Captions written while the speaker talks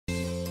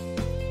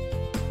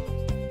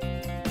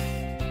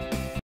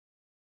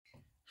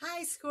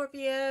Hi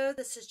Scorpio,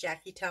 this is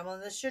Jackie Tomlin.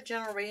 This is your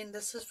general reading.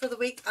 This is for the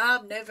week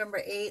of November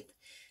 8th,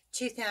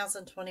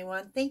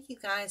 2021. Thank you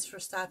guys for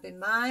stopping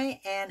by.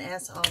 And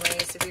as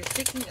always, if you're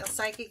seeking a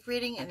psychic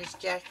reading, it is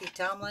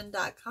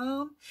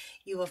JackieTomlin.com.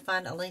 You will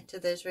find a link to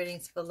those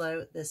readings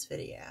below this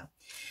video.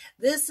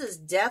 This is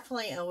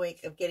definitely a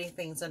week of getting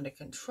things under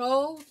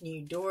control,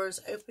 new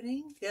doors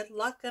opening, good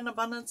luck and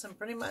abundance, and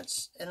pretty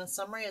much in a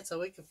summary, it's a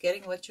week of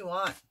getting what you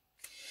want.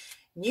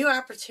 New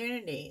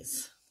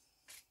opportunities.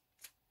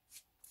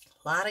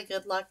 A lot of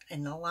good luck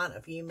and a lot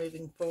of you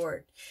moving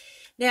forward.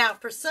 Now,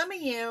 for some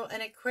of you, an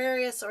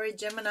Aquarius or a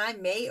Gemini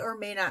may or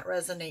may not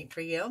resonate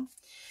for you.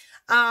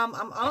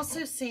 I'm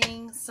also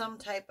seeing some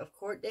type of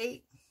court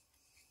date.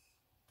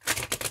 I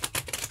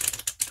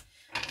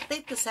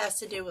think this has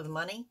to do with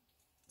money.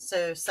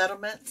 So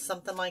settlement,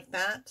 something like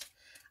that.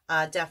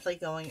 Definitely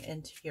going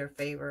into your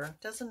favor.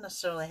 Doesn't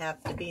necessarily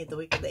have to be the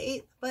week of the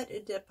 8th, but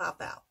it did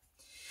pop out.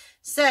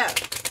 So,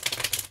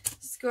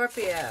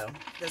 Scorpio,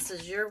 this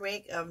is your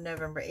week of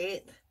November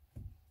 8th,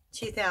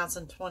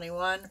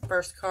 2021.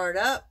 First card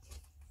up,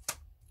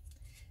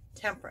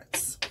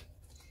 Temperance.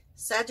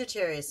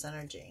 Sagittarius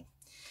energy.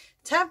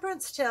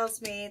 Temperance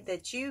tells me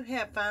that you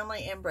have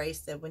finally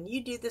embraced that when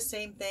you do the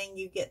same thing,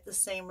 you get the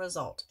same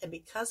result. And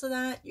because of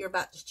that, you're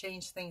about to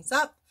change things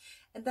up,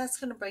 and that's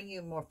going to bring you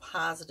a more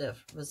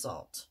positive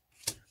result.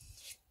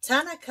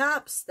 Ten of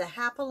Cups, the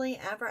happily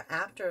ever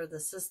after.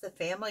 This is the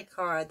family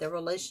card, the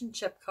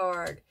relationship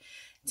card.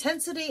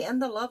 Intensity in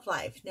the love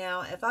life.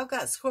 Now, if I've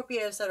got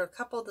Scorpios that are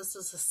coupled, this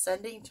is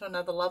ascending to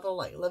another level,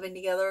 like living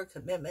together,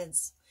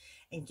 commitments,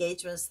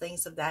 engagements,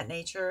 things of that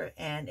nature.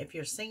 And if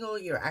you're single,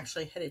 you're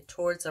actually headed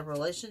towards a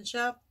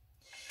relationship.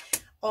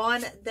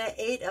 On the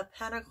 8 of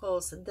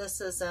Pentacles, this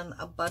is an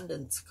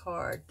abundance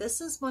card. This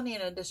is money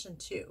in addition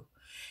to.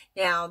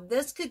 Now,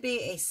 this could be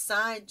a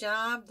side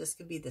job. This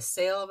could be the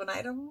sale of an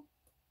item.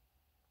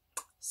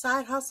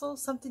 Side hustle,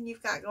 something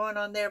you've got going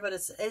on there, but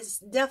it's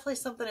definitely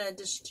something in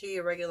addition to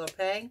your regular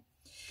pay.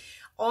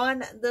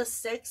 On the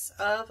 6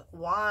 of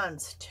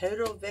Wands,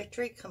 total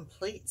victory,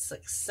 complete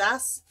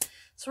success.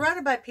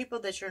 Surrounded by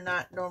people that you're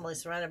not normally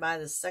surrounded by.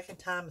 The second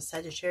time a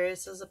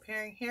Sagittarius is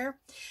appearing here.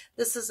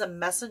 This is a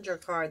messenger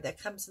card that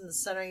comes in the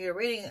center of your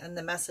reading, and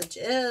the message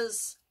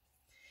is,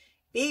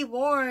 be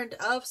warned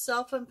of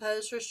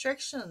self-imposed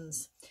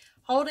restrictions.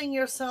 Holding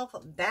yourself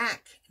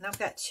back. And I've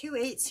got 2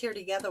 8s here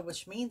together,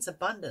 which means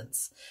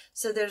abundance.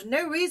 So there's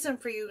no reason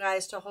for you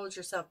guys to hold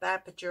yourself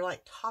back, but you're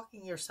like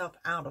talking yourself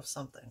out of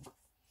something.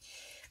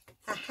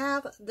 I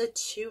have the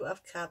 2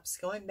 of Cups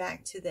going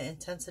back to the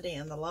intensity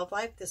in the love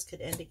life. This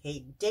could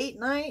indicate date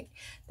night.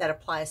 That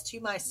applies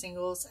to my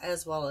singles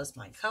as well as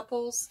my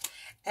couples.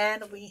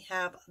 And we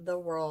have the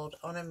World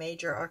on a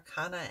major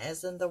arcana,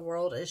 as in the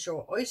world is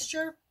your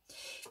oyster.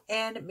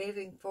 And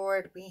moving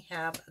forward, we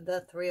have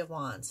the 3 of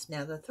Wands.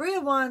 Now, the 3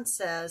 of Wands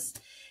says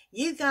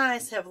you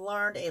guys have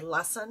learned a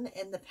lesson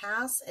in the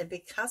past, and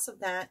because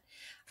of that,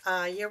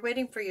 you're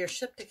waiting for your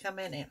ship to come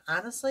in, and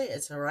honestly,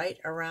 it's right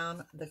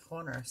around the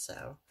corner.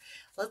 So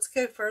let's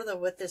go further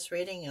with this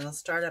reading, and I'll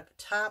start up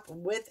top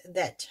with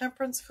that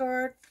Temperance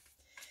card.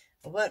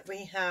 What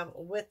we have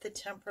with the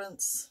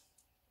Temperance,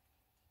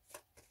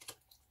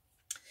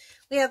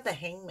 we have the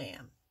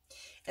Hangman.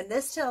 And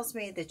this tells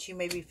me that you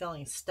may be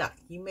feeling stuck.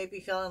 You may be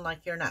feeling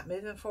like you're not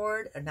moving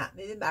forward or not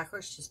moving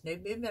backwards, just no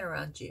movement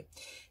around you.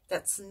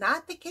 That's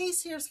not the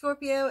case here,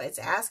 Scorpio. It's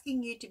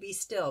asking you to be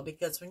still,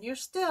 because when you're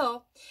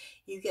still,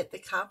 you get the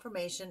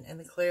confirmation and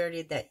the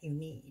clarity that you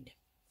need.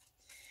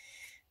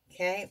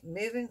 Okay,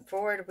 moving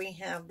forward, we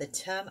have the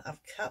 10 of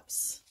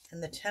Cups.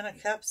 And the 10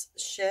 of Cups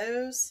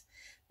shows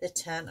the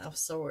 10 of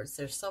Swords.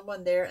 There's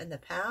someone there in the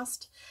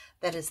past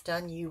that has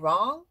done you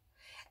wrong.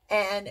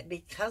 And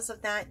because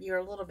of that, you're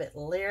a little bit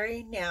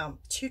leery. Now,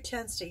 2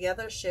 10s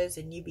together shows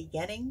a new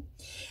beginning.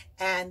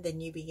 And the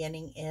new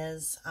beginning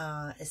is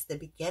the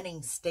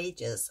beginning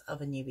stages of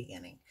a new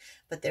beginning.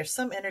 But there's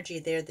some energy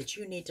there that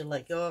you need to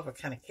let go of or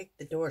kind of kick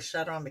the door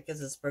shut on,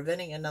 because it's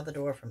preventing another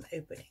door from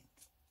opening.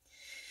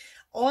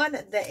 On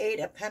the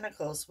 8 of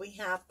Pentacles, we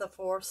have the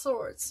 4 of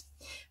Swords.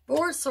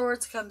 4 of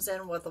Swords comes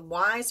in with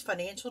wise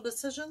financial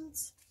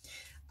decisions,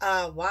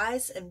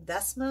 wise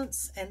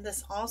investments. And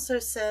this also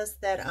says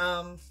that,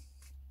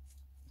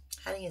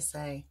 how do you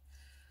say,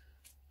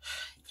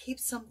 keep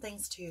some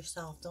things to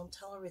yourself. Don't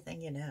tell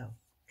everything you know.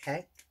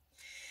 Okay.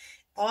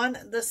 On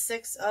the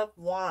 6 of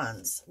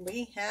Wands,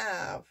 we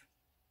have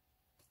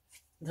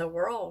the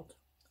World.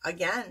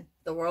 Again,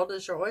 the world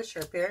is your oyster,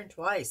 appearing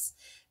twice.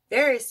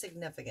 Very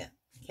significant.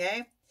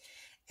 Okay.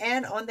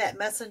 And on that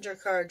messenger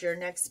card, your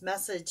next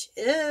message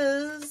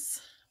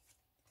is,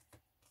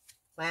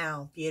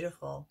 wow,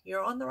 beautiful.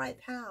 You're on the right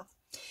path.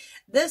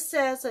 This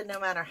says that no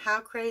matter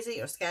how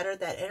crazy or scattered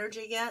that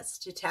energy gets,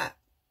 to tap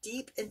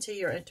deep into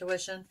your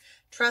intuition,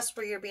 trust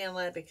where you're being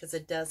led, because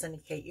it does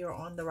indicate you're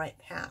on the right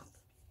path.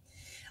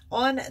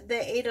 On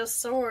the 8 of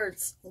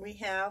Swords, we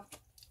have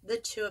the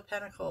Two of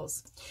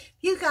Pentacles. If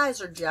you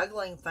guys are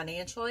juggling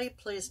financially,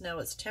 please know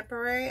it's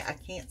temporary. I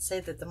can't say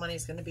that the money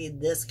is going to be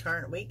this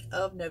current week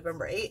of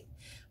November 8th,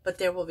 but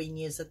there will be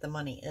news that the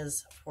money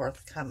is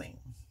forthcoming.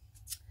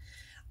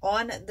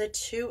 On the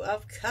Two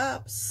of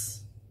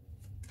Cups,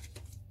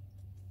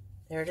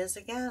 there it is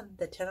again,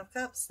 the Ten of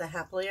Cups, the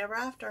happily ever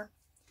after.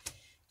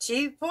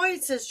 2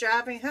 points is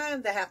driving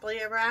home the happily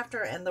ever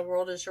after, and the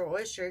world is your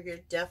oyster. You're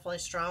definitely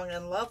strong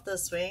in love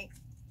this week.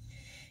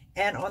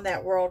 And on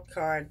that World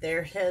card,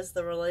 there it is,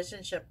 the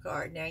relationship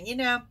card. Now, you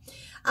know,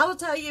 I will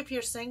tell you if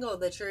you're single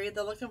that you're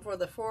either looking for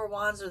the Four of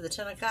Wands or the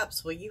Ten of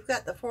Cups. Well, you've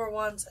got the Four of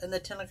Wands and the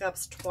Ten of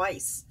Cups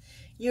twice.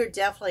 You're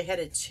definitely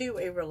headed to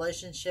a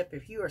relationship.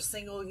 If you are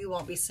single, you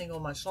won't be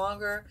single much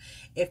longer.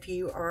 If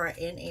you are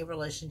in a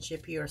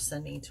relationship, you are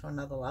ascending to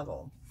another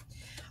level.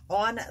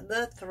 On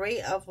the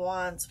Three of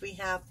Wands, we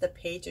have the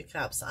Page of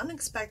Cups.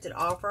 Unexpected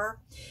offer.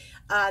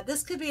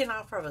 This could be an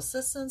offer of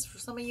assistance. For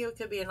some of you, it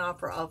could be an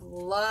offer of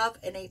love,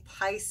 and a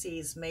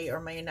Pisces may or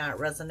may not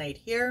resonate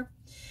here.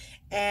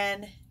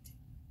 And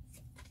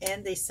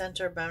in the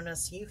center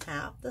bonus, you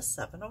have the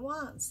Seven of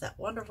Wands, that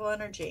wonderful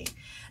energy.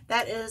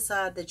 That is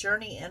the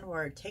journey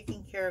inward,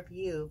 taking care of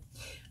you,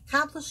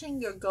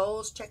 accomplishing your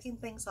goals, checking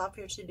things off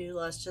your to-do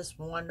list, just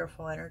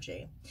wonderful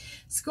energy.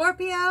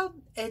 Scorpio,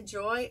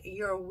 enjoy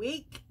your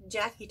week.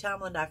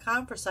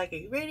 JackieTomlin.com for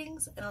psychic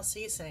readings, and I'll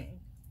see you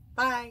soon.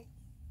 Bye.